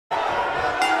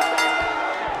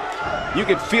You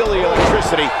can feel the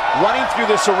electricity running through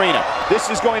this arena. This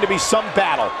is going to be some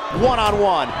battle.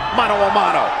 One-on-one,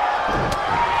 mano-a-mano.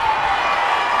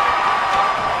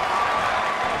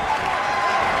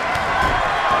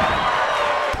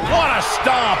 What a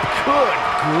stomp! Good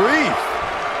grief!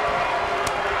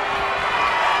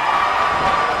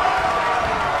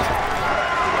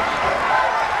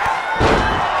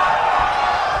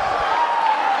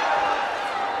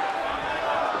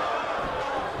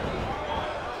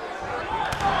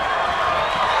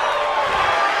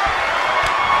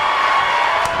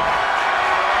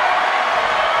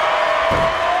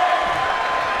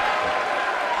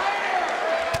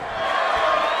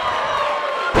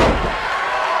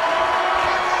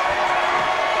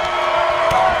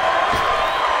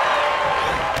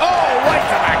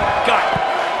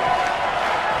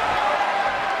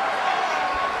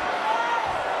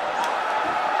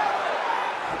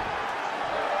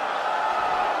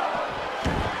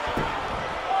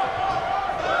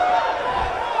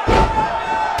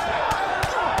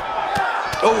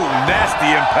 Oh, nasty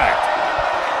impact.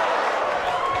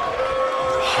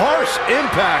 Harsh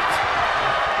impact.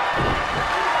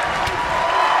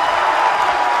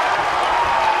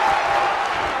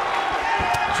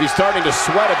 She's starting to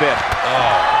sweat a bit.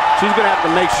 She's going to have to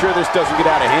make sure this doesn't get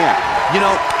out of hand. You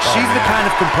know, she's the kind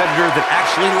of competitor that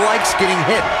actually likes getting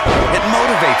hit. It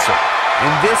motivates her.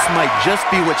 And this might just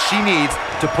be what she needs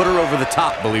to put her over the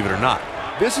top, believe it or not.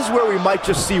 This is where we might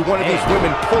just see one of these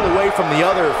women pull away from the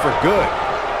other for good.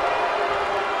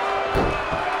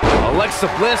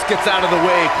 Alexa Bliss gets out of the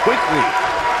way quickly.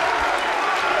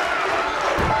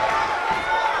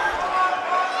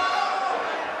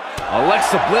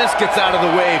 Alexa Bliss gets out of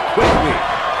the way quickly.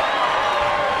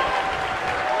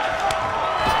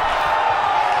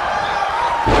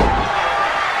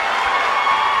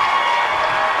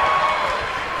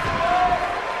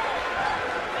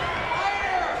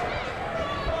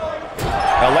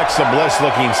 Alexa Bliss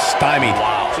looking stymied.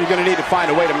 Wow. She's going to need to find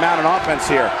a way to mount an offense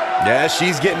here. Yeah,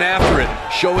 she's getting after it,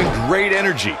 showing great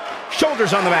energy.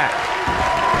 Shoulders on the mat.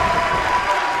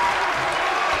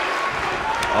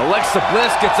 Alexa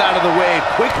Bliss gets out of the way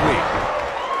quickly.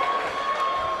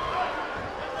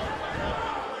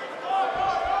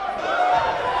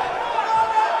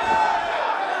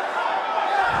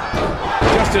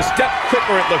 Just a step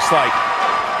quicker, it looks like.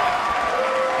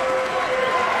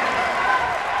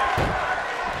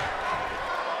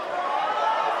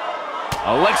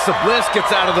 Alexa Bliss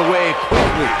gets out of the way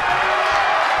quickly.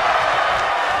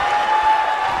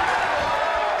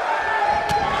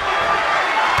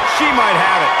 She might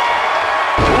have it.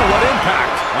 Ooh, what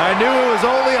impact. I knew it was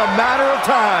only a matter of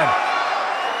time.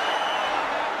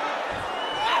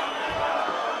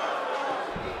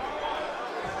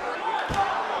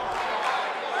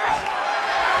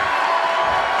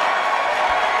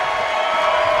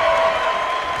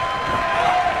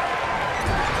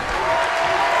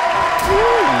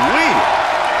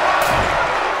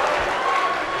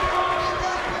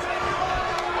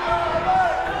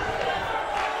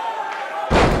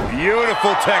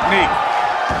 Beautiful technique.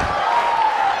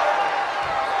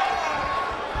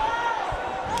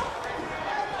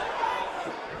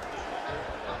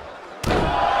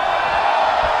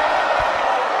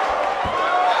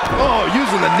 Oh,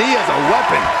 using the knee as a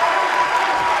weapon.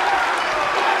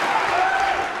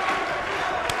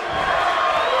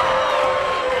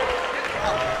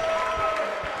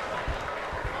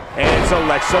 And it's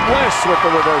Alexa Bliss with the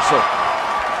reversal.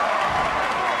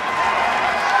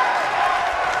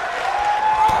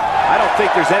 I don't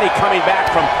think there's any coming back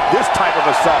from this type of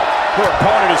assault. Her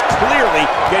opponent is clearly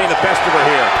getting the best of her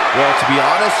here. Well, to be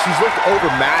honest, she's looked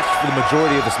overmatched for the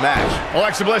majority of this match.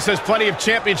 Alexa Bliss has plenty of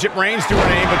championship reigns to her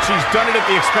name, but she's done it at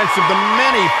the expense of the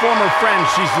many former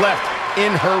friends she's left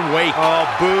in her wake. Oh,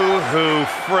 boo-hoo,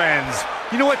 friends.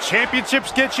 You know what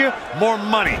championships get you? More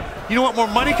money. You know what more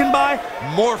money can buy?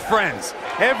 More friends.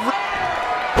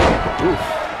 Oof.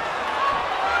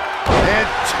 And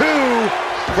two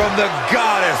from the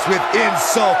goddess with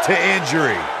insult to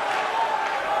injury.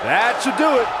 That should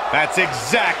do it. That's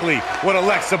exactly what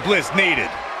Alexa Bliss needed.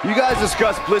 You guys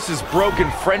discussed Bliss's broken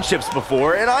friendships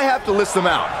before, and I have to list them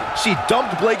out. She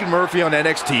dumped Blake and Murphy on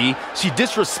NXT. She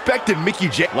disrespected Mickey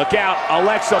James. Look out,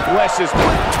 Alexa Bliss is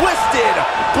Twisted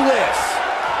Bliss.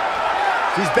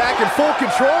 She's back in full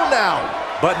control now.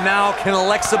 But now, can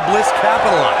Alexa Bliss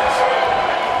capitalize?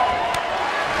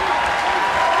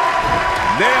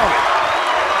 Nailed it.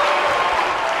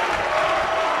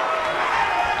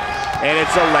 And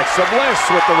it's Alexa Bliss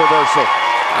with the reversal.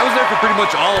 I was there for pretty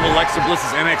much all of Alexa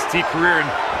Bliss's NXT career, and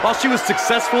while she was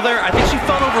successful there, I think she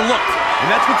felt overlooked, and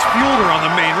that's what's fueled her on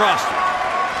the main roster.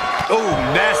 Oh,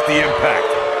 nasty impact.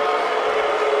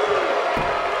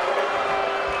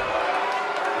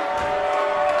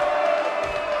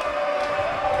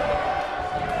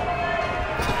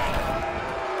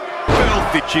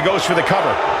 She goes for the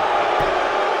cover.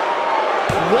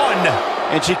 One.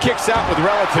 And she kicks out with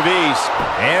relative ease.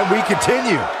 And we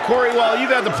continue. Corey, while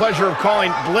you've had the pleasure of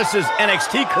calling Bliss's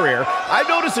NXT career, I've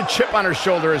noticed a chip on her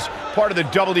shoulder as part of the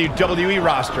WWE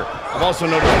roster. I've also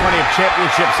noticed plenty of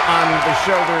championships on the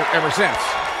shoulder ever since.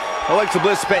 Alexa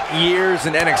Bliss spent years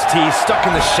in NXT, stuck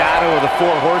in the shadow of the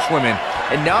Four Horsewomen.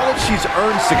 And now that she's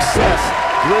earned success,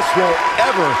 Bliss won't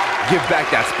ever give back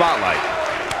that spotlight.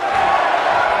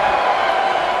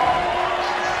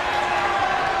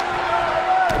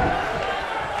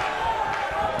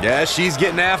 Yeah, she's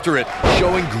getting after it,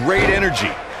 showing great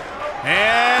energy.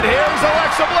 And here's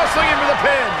Alexa Bliss looking for the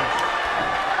pin.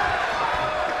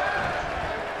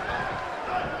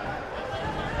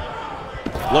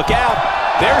 Look out.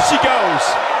 There she goes.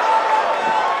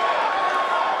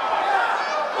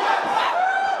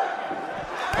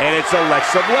 And it's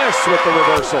Alexa Bliss with the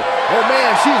reversal. Oh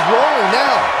man, she's rolling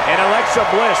now. And Alexa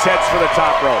Bliss heads for the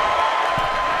top rope.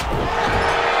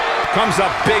 Comes up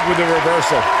big with the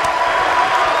reversal.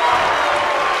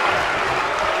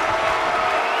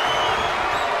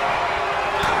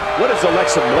 What is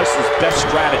Alexa Bliss's best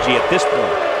strategy at this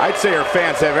point? I'd say her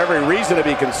fans have every reason to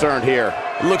be concerned here.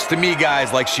 It looks to me,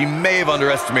 guys, like she may have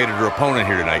underestimated her opponent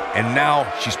here tonight, and now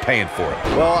she's paying for it.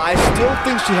 Well, I still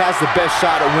think she has the best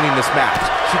shot at winning this match.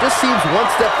 She just seems one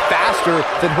step faster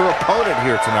than her opponent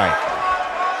here tonight.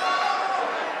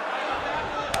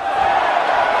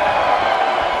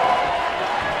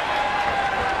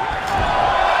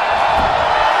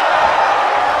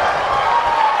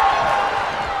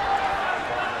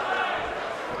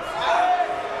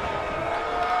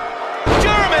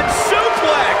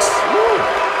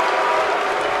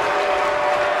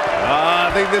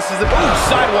 I think this is the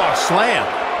sidewalk slam.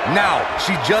 Now,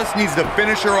 she just needs to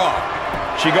finish her off.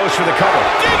 She goes for the cover.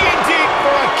 Digging deep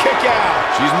for a kick out.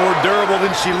 She's more durable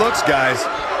than she looks, guys.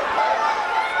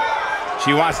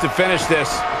 She wants to finish this.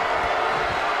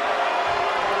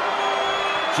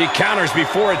 She counters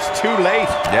before it's too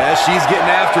late. Yeah, she's getting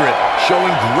after it,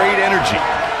 showing great energy.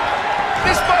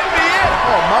 This might be it.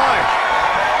 Oh, my.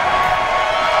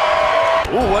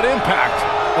 Ooh, what impact.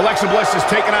 Alexa Bliss has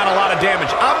taken on a lot of damage.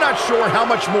 I'm not sure how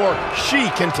much more she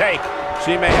can take.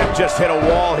 She may have just hit a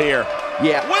wall here.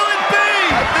 Yeah. Will it be?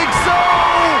 I think so!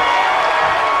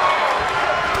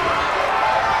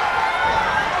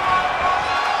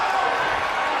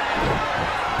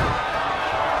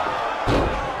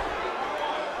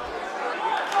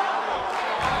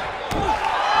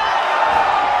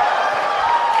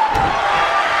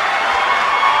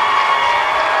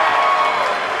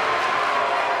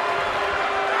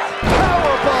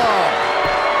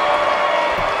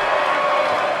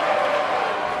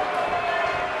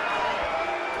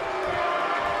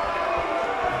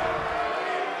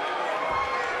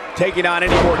 Taking on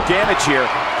any more damage here.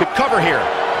 Could cover here.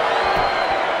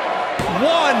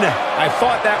 One. I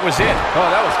thought that was it. Oh,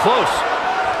 that was close.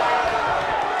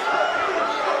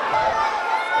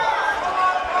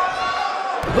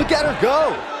 Look at her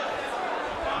go.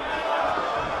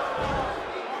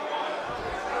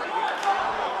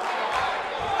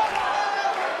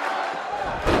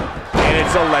 And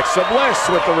it's Alexa Bliss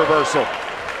with the reversal.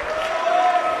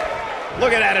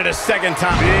 Looking at it a second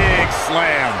time. Big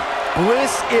slam.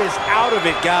 Bliss is out of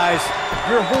it, guys.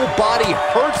 Your whole body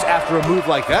hurts after a move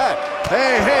like that.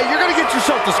 Hey, you're gonna get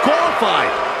yourself disqualified.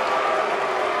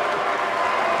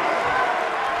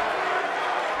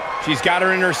 She's got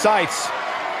her in her sights.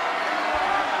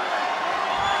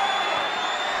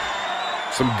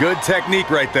 Some good technique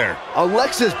right there.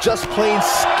 Alexa's just plain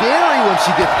scary when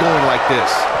she gets going like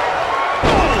this.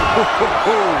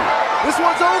 This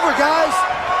one's over, guys.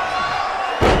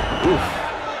 Oof.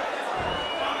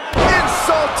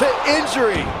 Insult to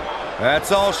injury.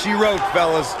 That's all she wrote,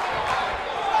 fellas.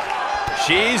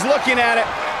 She's looking at it.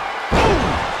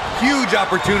 Huge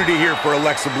opportunity here for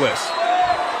Alexa Bliss.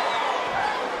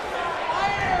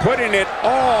 Putting it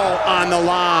all on the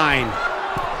line.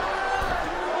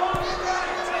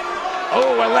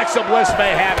 Oh, Alexa Bliss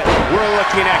may have it. We're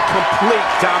looking at complete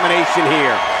domination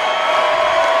here.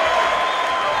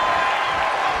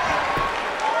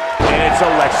 And it's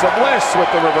Alexa Bliss with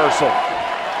the reversal.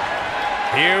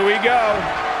 Here we go.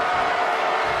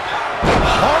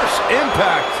 Harsh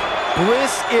impact.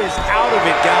 Bliss is out of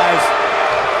it, guys.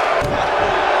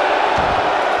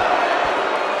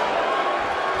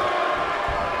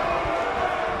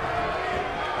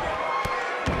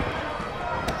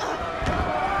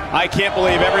 I can't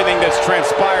believe everything that's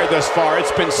transpired thus far.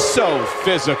 It's been so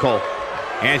physical.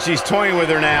 And she's toying with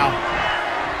her now.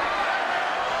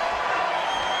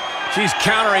 She's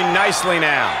countering nicely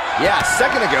now. Yeah, a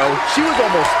second ago, she was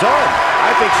almost done.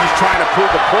 I think she's trying to prove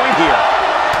a point here.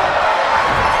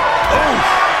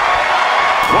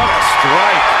 What a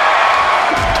strike.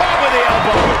 Caught with the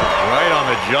elbow. Right on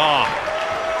the jaw.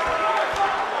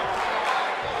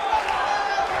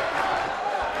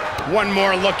 One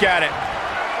more look at it.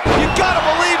 You gotta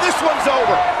believe this one's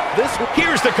over.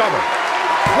 Here's the cover.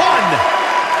 1,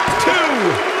 2,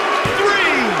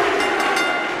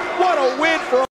 3. What a win for